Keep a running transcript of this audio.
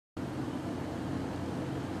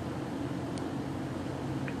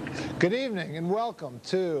Good evening and welcome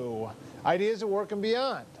to Ideas at Work and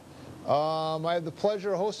Beyond. I have the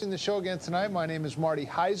pleasure of hosting the show again tonight. My name is Marty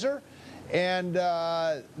Heiser, and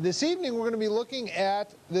this evening we're going to be looking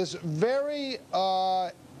at this very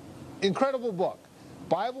incredible book,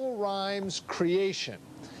 Bible Rhymes Creation.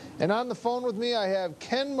 And on the phone with me I have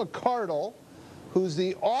Ken McArdle, who's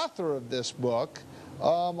the author of this book.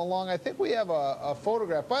 I think we have a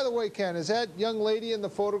photograph. By the way, Ken, is that young lady in the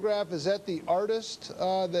photograph, is that the artist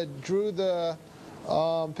that drew the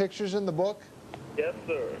pictures in the book? Yes,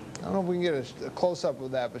 sir. I don't know if we can get a close-up of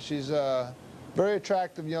that, but she's a very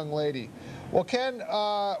attractive young lady. Well, Ken,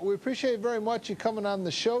 we appreciate very much you coming on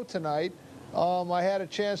the show tonight. I had a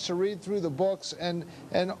chance to read through the books and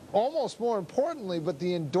almost more importantly, but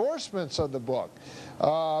the endorsements of the book.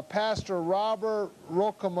 Pastor Robert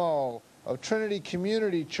Roccamo of Trinity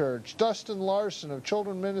Community Church, Dustin Larson of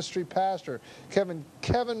Children Ministry Pastor, Kevin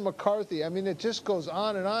McCarthy. I mean, it just goes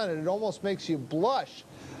on, and it almost makes you blush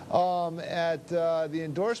at the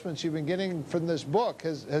endorsements you've been getting from this book.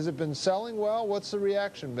 Has it been selling well? What's the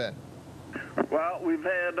reaction been? Well, we've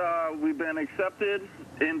been accepted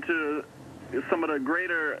into some of the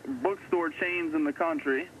greater bookstore chains in the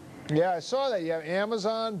country. Yeah, I saw that. You have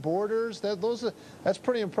Amazon, Borders. That's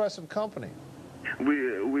pretty impressive company.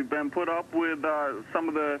 We've been put up with some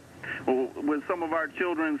of our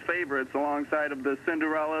children's favorites, alongside of the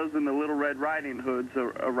Cinderellas and the Little Red Riding Hoods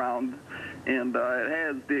around, and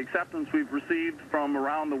the acceptance we've received from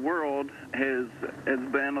around the world has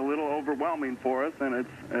been a little overwhelming for us, and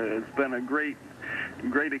it's been a great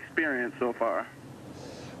experience so far.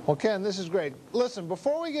 Well, Ken, this is great. Listen,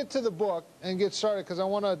 before we get to the book and get started, because I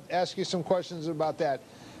want to ask you some questions about that,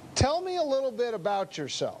 tell me a little bit about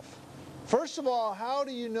yourself. First of all, how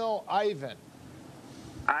do you know Ivan?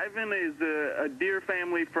 Ivan is a dear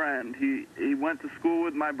family friend. He went to school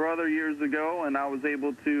with my brother years ago, and I was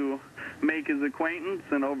able to make his acquaintance,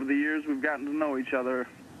 and over the years we've gotten to know each other.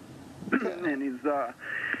 And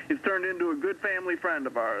he's turned into a good family friend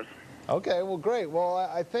of ours. Okay, well, great. Well,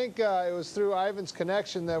 I think it was through Ivan's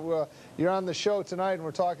connection that you're on the show tonight and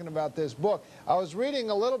we're talking about this book. I was reading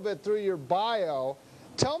a little bit through your bio.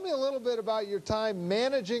 Tell me a little bit about your time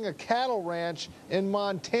managing a cattle ranch in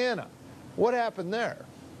Montana. What happened there?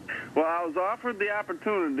 Well, I was offered the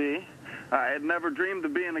opportunity. I had never dreamed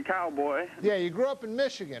of being a cowboy. Yeah, you grew up in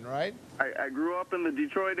Michigan, right? I grew up in the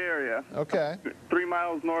Detroit area. Okay. 3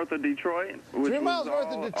 miles north of Detroit. 3 miles north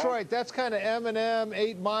of Detroit. That's kind of M&M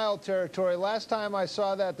 8 Mile territory. Last time I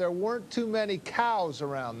saw that, there weren't too many cows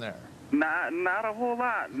around there. Not a whole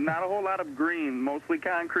lot. Not a whole lot of green, mostly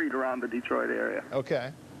concrete around the Detroit area.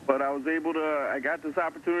 Okay. But I got this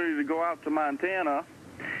opportunity to go out to Montana,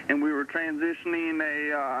 and we were transitioning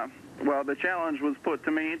the challenge was put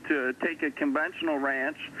to me to take a conventional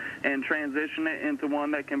ranch and transition it into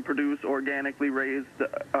one that can produce organically raised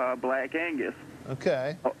Black Angus.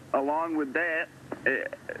 Okay. Along with that,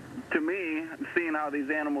 to me, seeing how these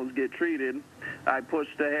animals get treated, I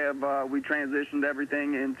pushed to have, we transitioned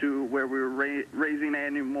everything into where we were raising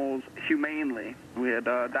animals humanely. We had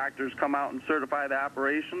doctors come out and certify the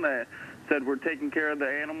operation that said we're taking care of the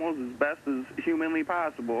animals as best as humanly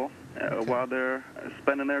possible while they're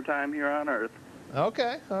spending their time here on Earth.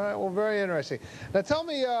 Okay. All right. Well, very interesting. Now, tell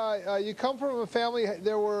me, you come from a family,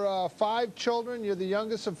 there were 5 children. You're the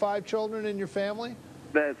youngest of 5 children in your family?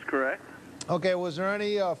 That's correct. Okay. Was there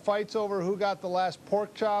any fights over who got the last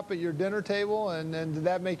pork chop at your dinner table, and did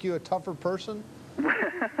that make you a tougher person?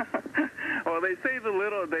 Well, they say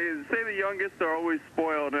the youngest are always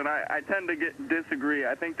spoiled, and I tend to disagree.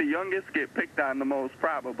 I think the youngest get picked on the most,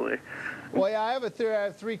 probably. Well, yeah, I have a theory. I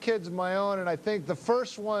have 3 kids of my own, and I think the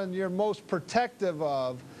first one you're most protective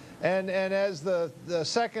of, and as the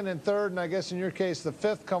second and third, and I guess in your case the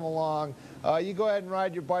 5th come along, you go ahead and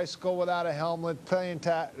ride your bicycle without a helmet, play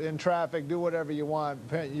in traffic, do whatever you want.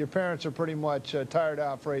 Your parents are pretty much tired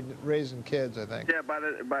out for raising kids, I think. Yeah, by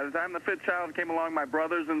the time the 5th child came along, my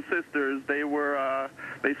brothers and sisters, they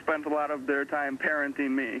spent a lot of their time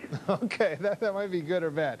parenting me. Okay, that might be good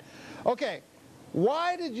or bad. Okay,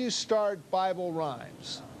 why did you start Bible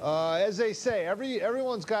Rhymes? As they say,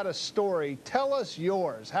 everyone's got a story. Tell us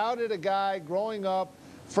yours. How did a guy growing up,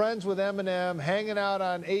 friends with M&M, hanging out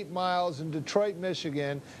on 8 miles in Detroit,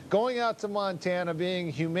 Michigan, going out to Montana,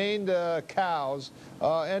 being humane to cows,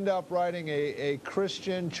 end up writing a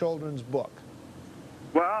Christian children's book?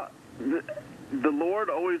 Well, the Lord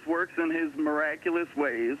always works in his miraculous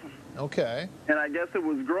ways. Okay. And I guess it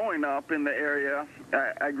was growing up in the area.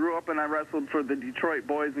 I grew up and I wrestled for the Detroit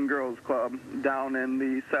Boys and Girls Club down in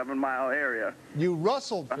the 7 Mile area. You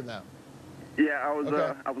wrestled for them? Yeah,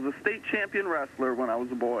 I was a state champion wrestler when I was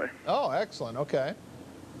a boy. Oh, excellent. Okay.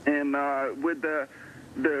 And with the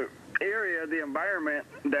area, the environment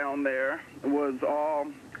down there was all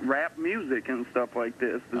rap music and stuff like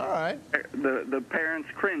this. All right. The parents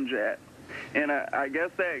cringe at. And I guess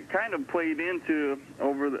that kind of played into,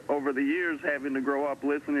 over the years, having to grow up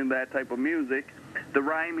listening to that type of music. The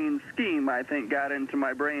rhyming scheme, I think, got into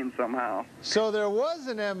my brain somehow. So there was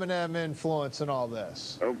an Eminem influence in all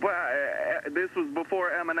this. But this was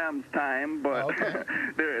before Eminem's time, but okay.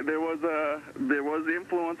 there was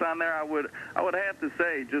influence on there. I would have to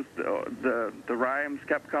say, just the rhymes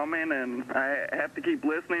kept coming, and I have to keep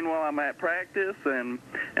listening while I'm at practice, and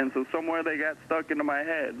so somewhere they got stuck into my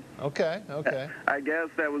head. Okay. I guess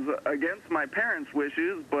that was against my parents'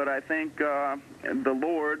 wishes, but I think the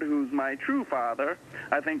Lord, who's my true father,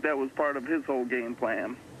 I think that was part of his whole game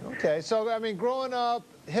plan. Okay, so I mean, growing up,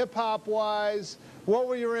 hip-hop wise, what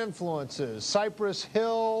were your influences? Cypress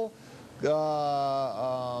Hill, Kool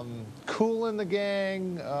and the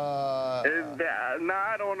Gang? No,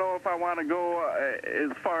 I don't know if I want to go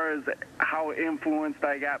as far as how influenced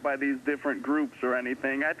I got by these different groups or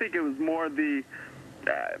anything. I think it was more the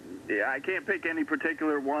I can't pick any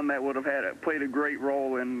particular one that would have played a great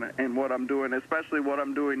role in what I'm doing, especially what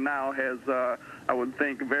I'm doing now has, I would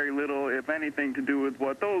think, very little, if anything, to do with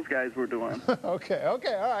what those guys were doing. Okay, all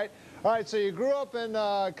right. So you grew up in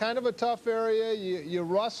kind of a tough area. You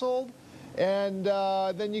rustled, and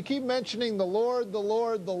then you keep mentioning the Lord, the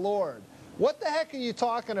Lord, the Lord. What the heck are you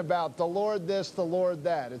talking about, the Lord this, the Lord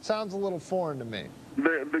that? It sounds a little foreign to me.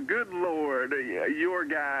 The good Lord, your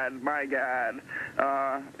God, my God,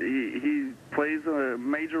 he plays a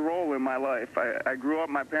major role in my life. I grew up,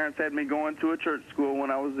 my parents had me going to a church school when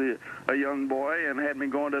I was a young boy and had me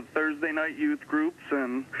going to Thursday night youth groups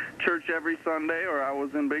and church every Sunday or I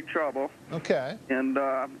was in big trouble. Okay. And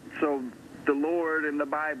so the Lord and the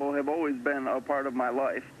Bible have always been a part of my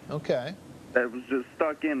life. Okay. That was just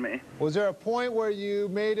stuck in me. Was there a point where you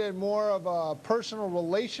made it more of a personal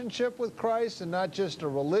relationship with Christ and not just a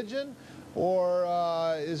religion? Or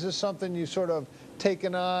is this something you sort of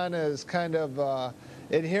taken on as kind of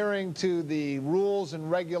adhering to the rules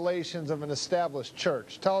and regulations of an established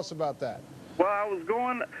church? Tell us about that. Well, I was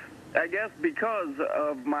going, I guess because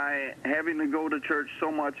of my having to go to church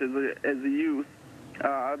so much as a youth,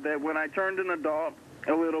 that when I turned an adult,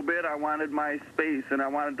 a little bit, I wanted my space, and I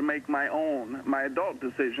wanted to make my adult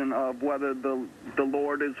decision of whether the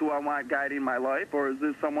Lord is who I want guiding my life, or is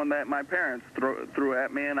this someone that my parents threw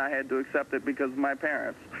at me, and I had to accept it because of my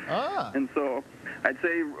parents. And so I'd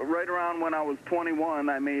say right around when I was 21,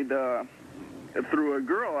 I made, through a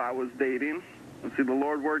girl I was dating, see, the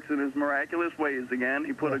Lord works in his miraculous ways again.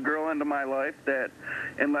 He put a girl into my life that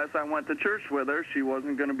unless I went to church with her, she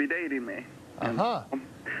wasn't going to be dating me.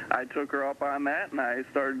 I took her up on that, and I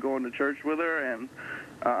started going to church with her, and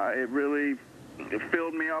it really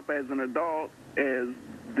filled me up as an adult as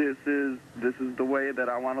this is the way that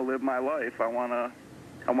I want to live my life. I want to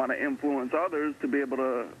influence others to be able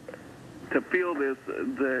to feel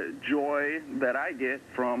the joy that I get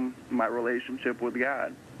from my relationship with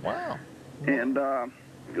God. Wow. And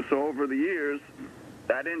so over the years,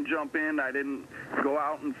 I didn't jump in. I didn't go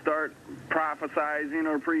out and start prophesizing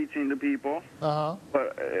or preaching to people.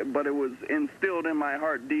 But it was instilled in my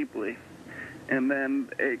heart deeply. And then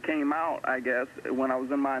it came out, I guess, when I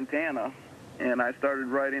was in Montana, and I started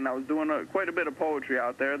writing. I was doing quite a bit of poetry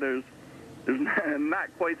out there. There's not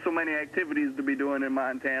quite so many activities to be doing in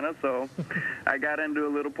Montana, so I got into a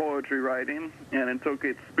little poetry writing, and it took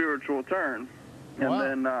its spiritual turn.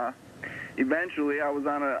 And then eventually I was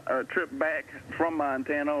on a trip back from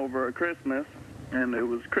Montana over Christmas, and it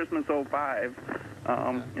was Christmas '05,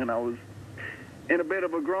 and I was in a bit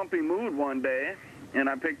of a grumpy mood one day, and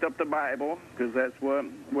I picked up the Bible, because that's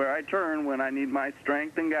where I turn when I need my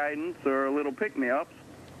strength and guidance or a little pick-me-ups.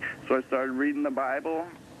 So I started reading the Bible,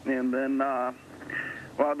 and then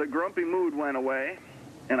the grumpy mood went away,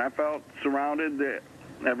 and I felt surrounded.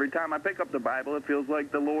 Every time I pick up the Bible, it feels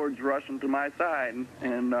like the Lord's rushing to my side,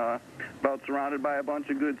 and felt surrounded by a bunch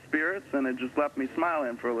of good spirits, and it just left me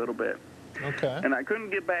smiling for a little bit. Okay. And I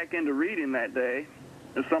couldn't get back into reading that day.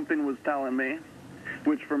 Something was telling me,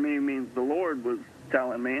 which for me means the Lord was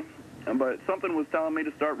telling me, but something was telling me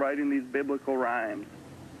to start writing these biblical rhymes.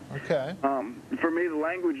 Okay. For me, the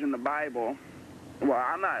language in the Bible, well,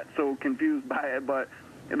 I'm not so confused by it, but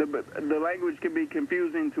the language can be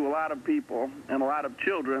confusing to a lot of people and a lot of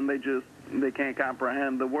children. They can't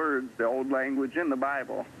comprehend the words, the old language in the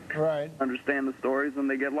Bible. Right. Understand the stories, and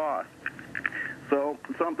they get lost. So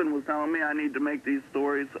something was telling me I need to make these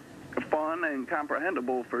stories fun and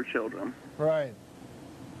comprehensible for children. Right.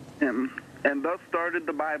 And thus started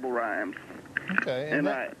the Bible rhymes. Okay. And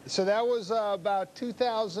so that was about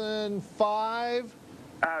 2005?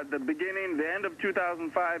 The end of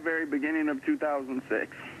 2005, very beginning of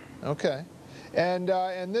 2006. Okay. And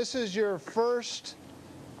this is your first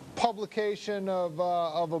publication of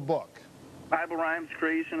a book? Bible Rhymes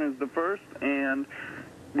Creation is the first, and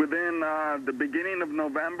within the beginning of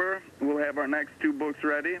November, we'll have our next two books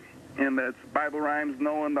ready, and that's Bible Rhymes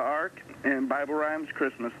Noah and the Ark and Bible Rhymes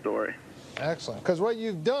Christmas Story. Excellent. Because what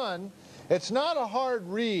you've done, it's not a hard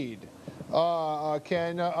read,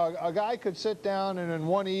 Ken. A guy could sit down and in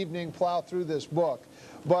one evening plow through this book.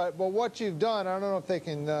 But what you've done, I don't know if they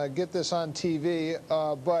can get this on TV,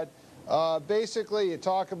 but basically you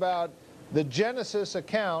talk about the Genesis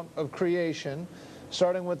account of creation,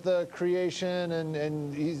 starting with the creation, and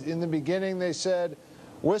in the beginning they said,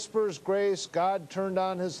 whispers grace, God turned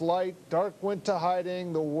on his light, dark went to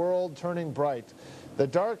hiding, the world turning bright. The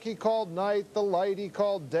dark he called night, the light he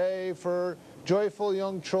called day, for joyful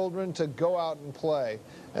young children to go out and play.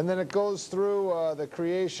 And then it goes through the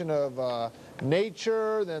creation of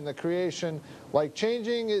nature, then the creation, like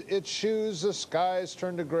changing its shoes, the skies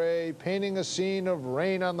turn to gray, painting a scene of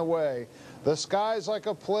rain on the way. The skies like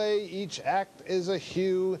a play, each act is a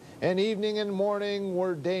hue, and evening and morning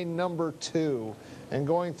were day number 2. And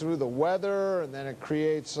going through the weather, and then it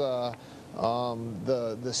creates the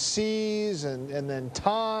seas, and then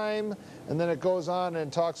time, and then it goes on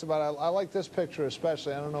and talks about, I like this picture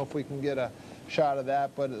especially, I don't know if we can get a shot of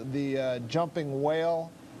that, but the jumping whale.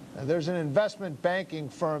 There's an investment banking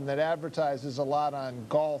firm that advertises a lot on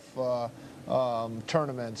golf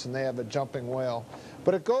tournaments, and they have a jumping whale.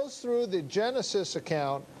 But it goes through the Genesis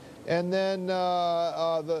account, and then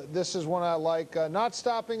this is one I like, not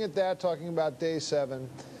stopping at that, talking about day 7.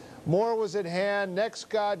 More was at hand. Next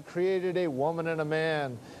God created a woman and a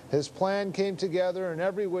man. His plan came together in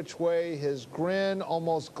every which way. His grin,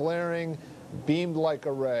 almost glaring, beamed like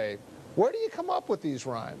a ray. Where do you come up with these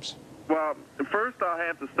rhymes? Well, first I'll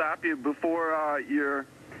have to stop you before your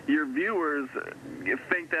viewers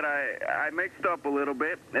think that I mixed up a little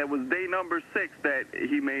bit. It was day number 6 that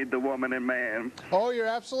he made the woman and man. Oh, you're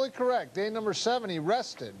absolutely correct. Day number 7, he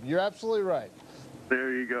rested. You're absolutely right.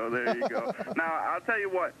 There you go. There you go. Now, I'll tell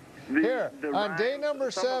you what. Here, on day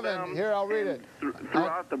number 7, here, I'll read it.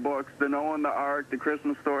 Throughout the books, the Noah and the Ark, the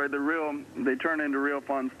Christmas Story, they turn into real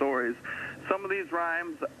fun stories. Some of these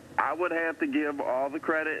rhymes, I would have to give all the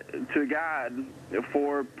credit to God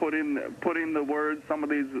for putting the words, some of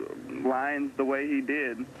these lines, the way he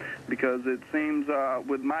did, because it seems,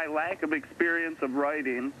 with my lack of experience of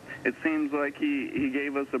writing, it seems like he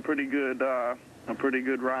gave us a pretty good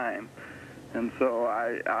rhyme. And so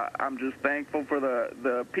I'm just thankful for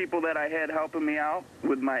the people that I had helping me out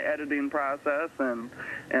with my editing process, and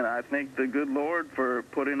I thank the good Lord for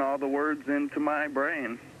putting all the words into my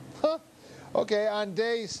brain. Huh. Okay, on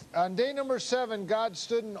day number 7, God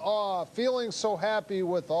stood in awe, feeling so happy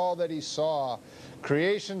with all that he saw.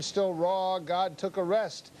 Creation still raw, God took a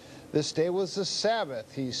rest. This day was the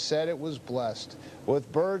Sabbath, he said it was blessed.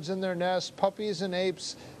 With birds in their nests, puppies and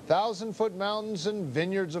apes, 1,000-foot mountains and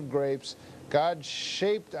vineyards of grapes, God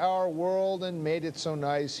shaped our world and made it so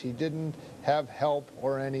nice. He didn't have help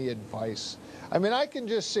or any advice. I mean, I can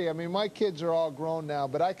just see, I mean, my kids are all grown now,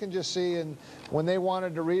 but I can just see, and when they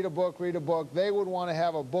wanted to read a book, they would want to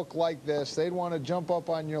have a book like this. They'd want to jump up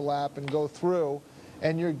on your lap and go through,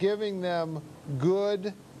 and you're giving them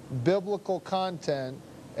good biblical content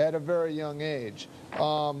at a very young age.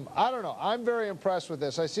 I don't know. I'm very impressed with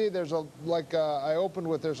this. I see there's I opened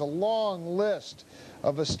with, there's a long list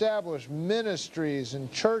of established ministries and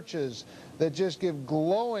churches that just give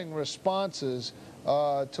glowing responses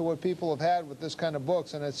to what people have had with this kind of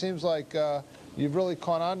books. And it seems like you've really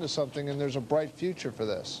caught on to something, and there's a bright future for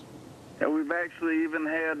this. Yeah, we've actually even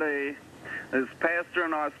had this pastor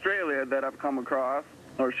in Australia that I've come across,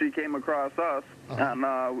 or she came across us, and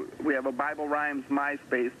we have a Bible Rhymes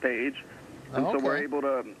MySpace page. And so we're able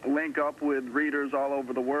to link up with readers all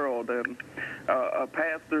over the world. And a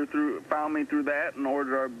pastor found me through that and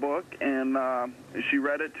ordered our book, and she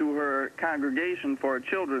read it to her congregation for a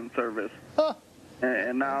children's service. Huh.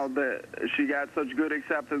 And now that she got such good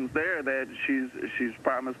acceptance there, that she's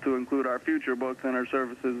promised to include our future books in her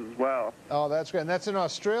services as well. Oh, that's great. And that's in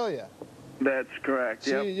Australia. That's correct.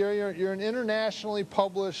 So you're an internationally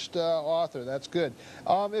published author. That's good.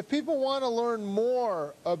 If people want to learn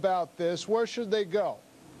more about this, where should they go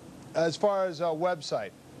as far as a website?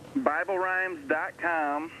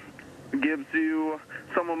 BibleRhymes.com, gives you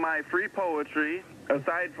some of my free poetry.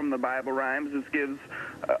 Aside from the Bible rhymes, this gives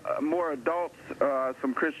more adults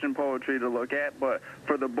some Christian poetry to look at. But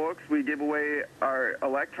for the books, we give away our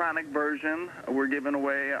electronic version. We're giving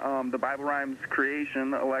away the Bible Rhymes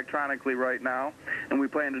Creation electronically right now, and we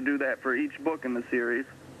plan to do that for each book in the series.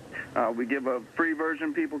 We give a free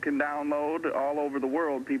version people can download. All over the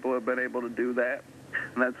world, people have been able to do that,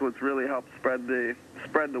 and that's what's really helped spread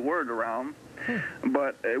the word around.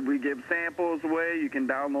 But we give samples away. You can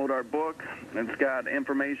download our book. It's got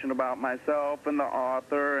information about myself and the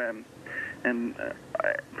author, and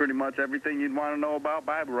pretty much everything you'd want to know about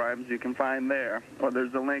Bible Rhymes you can find there. Or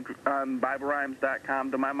there's a link on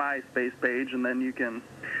BibleRhymes.com to my MySpace page, and then you can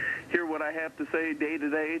hear what I have to say day to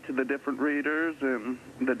day to the different readers and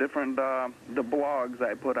the different the blogs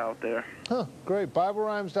I put out there. Huh, great.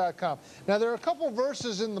 BibleRhymes.com. Now, there are a couple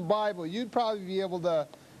verses in the Bible. You'd probably be able to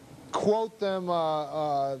quote them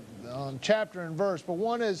chapter and verse, but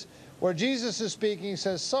one is where Jesus is speaking. He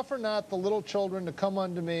says, "Suffer not the little children to come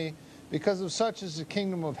unto me, because of such is the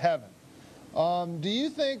kingdom of heaven." Do you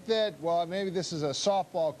think that, well, maybe this is a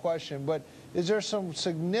softball question, but is there some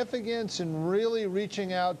significance in really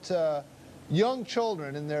reaching out to young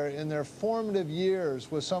children in their formative years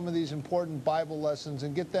with some of these important Bible lessons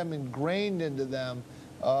and get them ingrained into them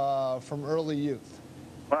from early youth?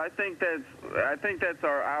 Well, I think that's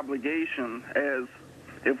our obligation, as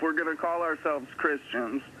if we're going to call ourselves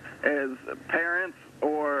Christians, as parents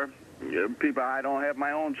or people. I don't have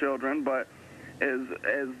my own children, but as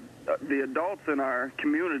the adults in our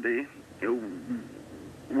community,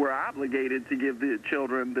 we're obligated to give the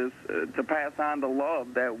children this, to pass on the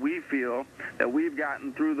love that we feel that we've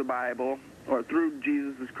gotten through the Bible or through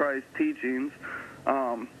Jesus Christ's teachings.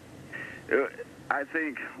 I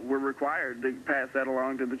think we're required to pass that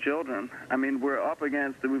along to the children. I mean,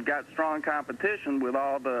 we've got strong competition with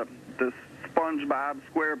all the SpongeBob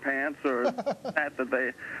SquarePants or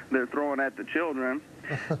that they're throwing at the children.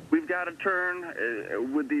 We've got to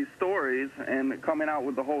turn with these stories and coming out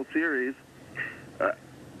with the whole series.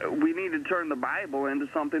 We need to turn the Bible into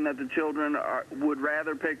something that the children would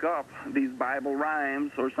rather pick up. These Bible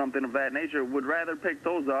rhymes or something of that nature would rather pick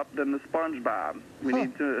those up than the SpongeBob. We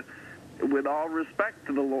need to, with all respect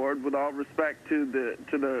to the Lord, with all respect to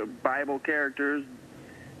the Bible characters,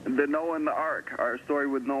 the Noah and the Ark, our story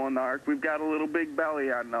with Noah and the Ark, we've got a little big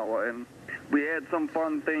belly on Noah, and we add some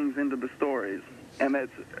fun things into the stories. And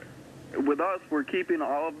that's, with us, we're keeping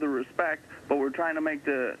all of the respect, but we're trying to make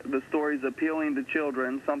the stories appealing to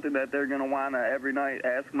children, something that they're going to want to every night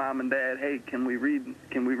ask mom and dad, hey, can we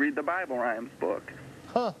read the Bible Rhymes book?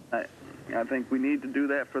 Huh. I think we need to do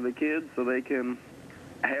that for the kids so they can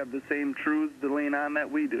have the same truths to lean on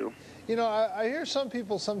that we do. You know, I hear some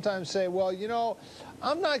people sometimes say, well, you know,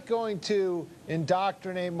 I'm not going to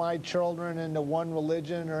indoctrinate my children into one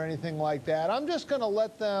religion or anything like that. I'm just going to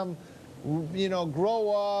let them, you know,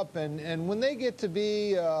 grow up, and when they get to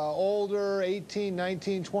be older, 18,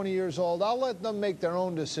 19, 20 years old, I'll let them make their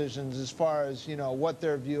own decisions as far as, you know, what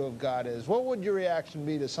their view of God is. What would your reaction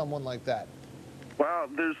be to someone like that? Well,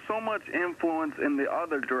 there's so much influence in the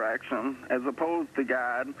other direction as opposed to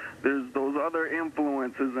God. There's those other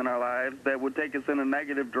influences in our lives that would take us in a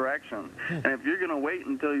negative direction. And if you're going to wait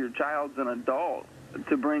until your child's an adult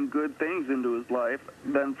to bring good things into his life,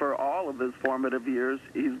 then for all of his formative years,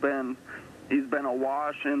 he's been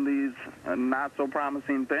awash in these not so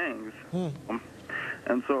promising things.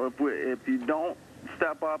 And so if you don't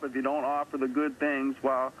step up, if you don't offer the good things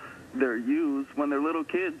while they're used, when they're little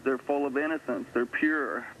kids, they're full of innocence, they're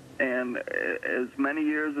pure, and as many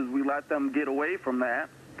years as we let them get away from that,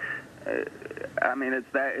 I mean, it's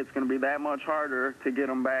going to be that much harder to get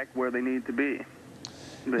them back where they need to be.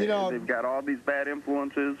 They've got all these bad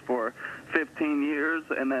influences for 15 years,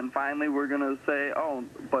 and then finally we're going to say, oh,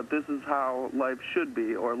 but this is how life should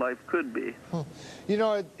be or life could be. You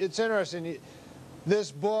know, it's interesting.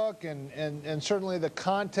 This book and certainly the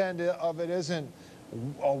content of it isn't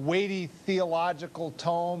a weighty theological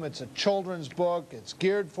tome. It's a children's book. It's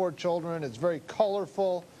geared for children. It's very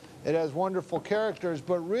colorful. It has wonderful characters.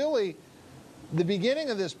 But really, the beginning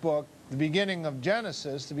of this book, the beginning of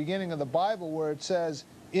Genesis, the beginning of the Bible, where it says,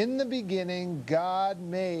 in the beginning, God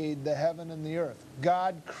made the heaven and the earth.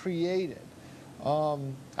 God created. I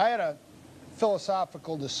had a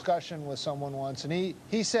philosophical discussion with someone once, and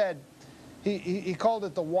he said, he called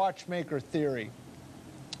it the watchmaker theory.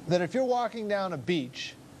 That if you're walking down a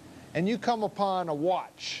beach and you come upon a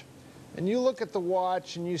watch and you look at the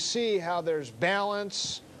watch and you see how there's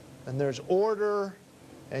balance and there's order,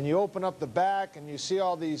 and you open up the back and you see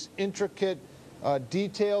all these intricate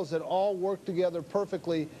details that all work together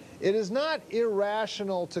perfectly, it is not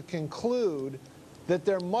irrational to conclude that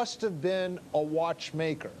there must have been a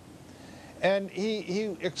watchmaker. And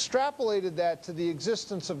he extrapolated that to the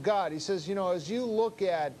existence of God. He says, you know, as you look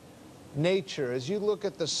at nature, as you look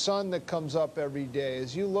at the sun that comes up every day,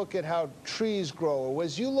 as you look at how trees grow,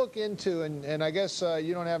 as you look into, and I guess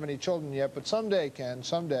you don't have any children yet, but someday, Ken,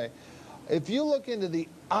 someday, if you look into the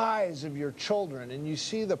eyes of your children and you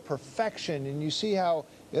see the perfection and you see how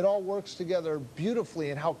it all works together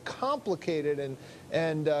beautifully and how complicated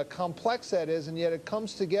and complex that is, and yet it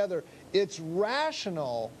comes together, it's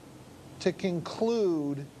rational to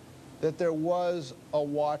conclude that there was a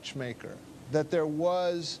watchmaker, that there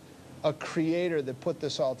was a creator that put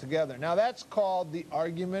this all together. Now that's called the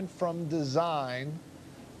argument from design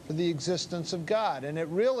for the existence of God. And it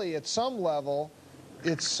really, at some level,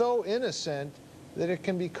 it's so innocent that it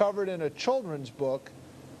can be covered in a children's book,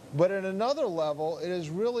 but at another level, it is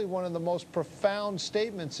really one of the most profound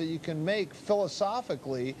statements that you can make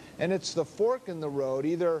philosophically, and it's the fork in the road.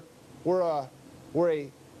 Either we're a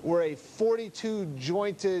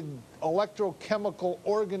 42-jointed electrochemical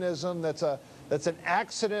organism that's an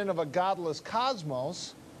accident of a godless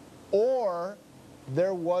cosmos, or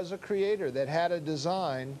there was a creator that had a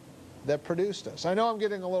design that produced us. I know I'm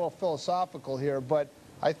getting a little philosophical here, but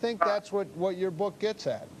I think that's what your book gets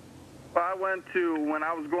at. Well, when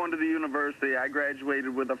I was going to the university, I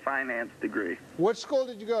graduated with a finance degree. What school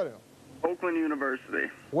did you go to? Oakland University.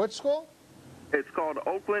 What school? It's called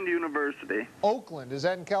Oakland University. Oakland. Is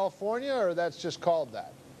that in California, or that's just called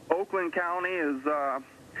that? Oakland County is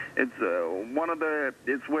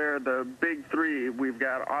it's where the big three, we've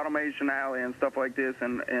got Automation Alley and stuff like this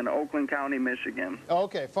in Oakland County, Michigan.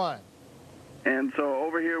 Okay, fine. And so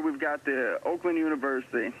over here we've got the Oakland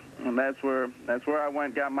University, and that's where I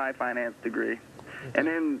went, got my finance degree. Okay. And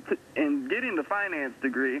in getting the finance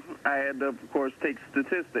degree, I had to, of course, take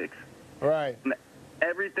statistics. Right. And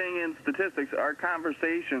everything in statistics, our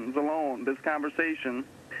conversations alone, this conversation,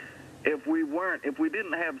 if we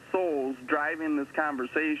didn't have souls driving this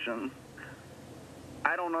conversation,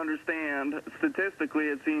 I don't understand. Statistically,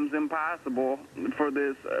 it seems impossible for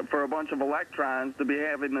a bunch of electrons to be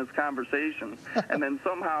having this conversation, and then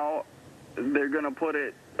somehow they're going to put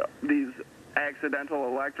these accidental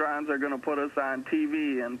electrons are going to put us on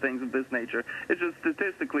TV and things of this nature. It just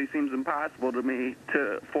statistically seems impossible to me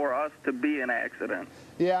for us to be an accident.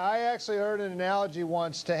 Yeah, I actually heard an analogy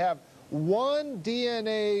once to have one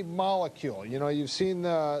DNA molecule. You know, you've seen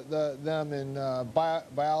them in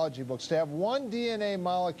biology books. To have one DNA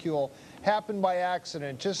molecule happen by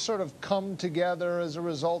accident, just sort of come together as a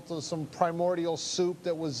result of some primordial soup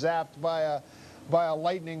that was zapped by a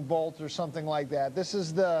lightning bolt or something like that. This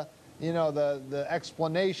is the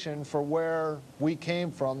explanation for where we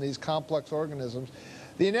came from, these complex organisms.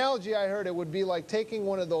 The analogy I heard, it would be like taking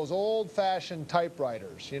one of those old-fashioned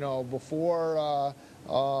typewriters, you know, before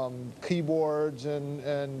keyboards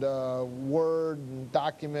and Word and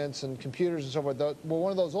documents and computers and so forth. Well,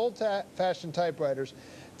 one of those old-fashioned typewriters,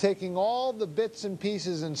 taking all the bits and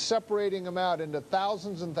pieces and separating them out into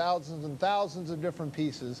thousands and thousands and thousands of different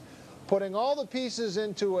pieces, putting all the pieces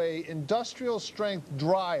into a industrial-strength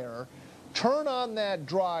dryer, turn on that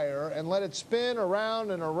dryer and let it spin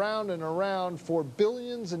around and around and around for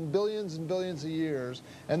billions and billions and billions of years,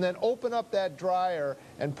 and then open up that dryer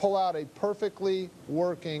and pull out a perfectly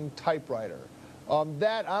working typewriter.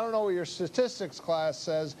 That, I don't know what your statistics class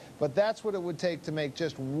says, but that's what it would take to make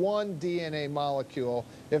just one DNA molecule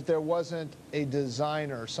if there wasn't a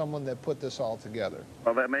designer, someone that put this all together.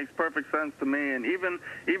 Well, that makes perfect sense to me. And even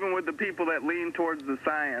with the people that lean towards the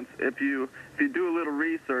science, if you do a little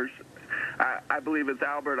research, I believe it's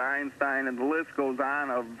Albert Einstein, and the list goes on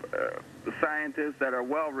of scientists that are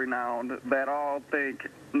well-renowned that all think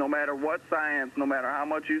no matter what science, no matter how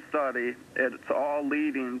much you study, it's all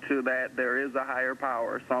leading to that there is a higher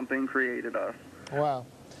power, something created us. Wow.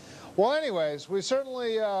 Well, anyways, we've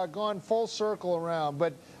certainly gone full circle around,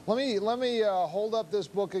 but let me hold up this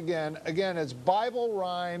book again. Again, it's Bible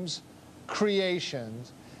Rhymes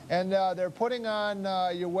Creations. And they're putting on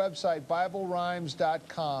your website,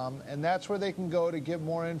 BibleRhymes.com, and that's where they can go to get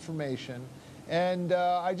more information. And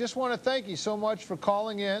I just want to thank you so much for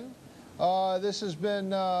calling in. This has been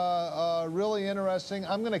really interesting.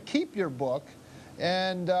 I'm going to keep your book,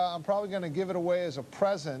 and I'm probably going to give it away as a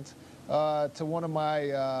present to one of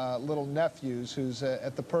my little nephews who's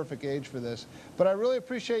at the perfect age for this. But I really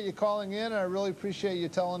appreciate you calling in, and I really appreciate you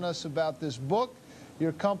telling us about this book,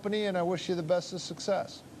 your company, and I wish you the best of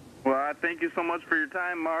success. Well, I thank you so much for your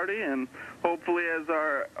time, Marty, and hopefully as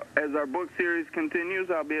our book series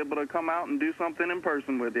continues, I'll be able to come out and do something in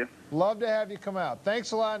person with you. Love to have you come out.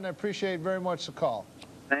 Thanks a lot, and I appreciate very much the call.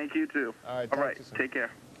 Thank you, too. All right, All right, talk to you soon. take care.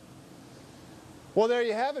 Well, there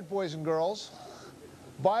you have it, boys and girls.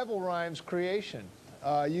 Bible Rhymes creation.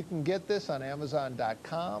 You can get this on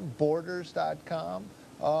Amazon.com, Borders.com.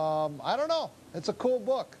 I don't know. It's a cool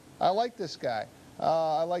book. I like this guy.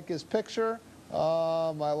 I like his picture.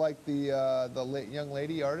 I like the young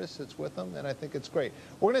lady artist that's with him, and I think it's great.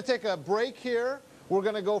 We're going to take a break here. We're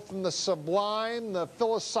going to go from the sublime, the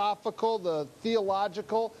philosophical, the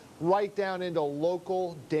theological, right down into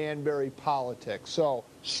local Danbury politics. So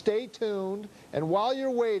stay tuned, and while you're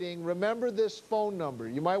waiting, remember this phone number.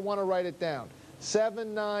 You might want to write it down,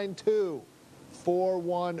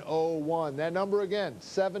 792-4101. That number again,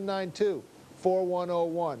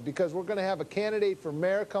 792-4101, because we're going to have a candidate for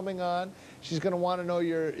mayor coming on. She's going to want to know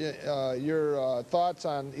your thoughts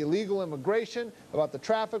on illegal immigration, about the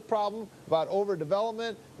traffic problem, about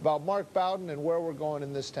overdevelopment, about Mark Bowden, and where we're going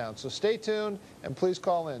in this town. So stay tuned, and please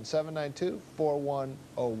call in,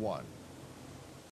 792-4101.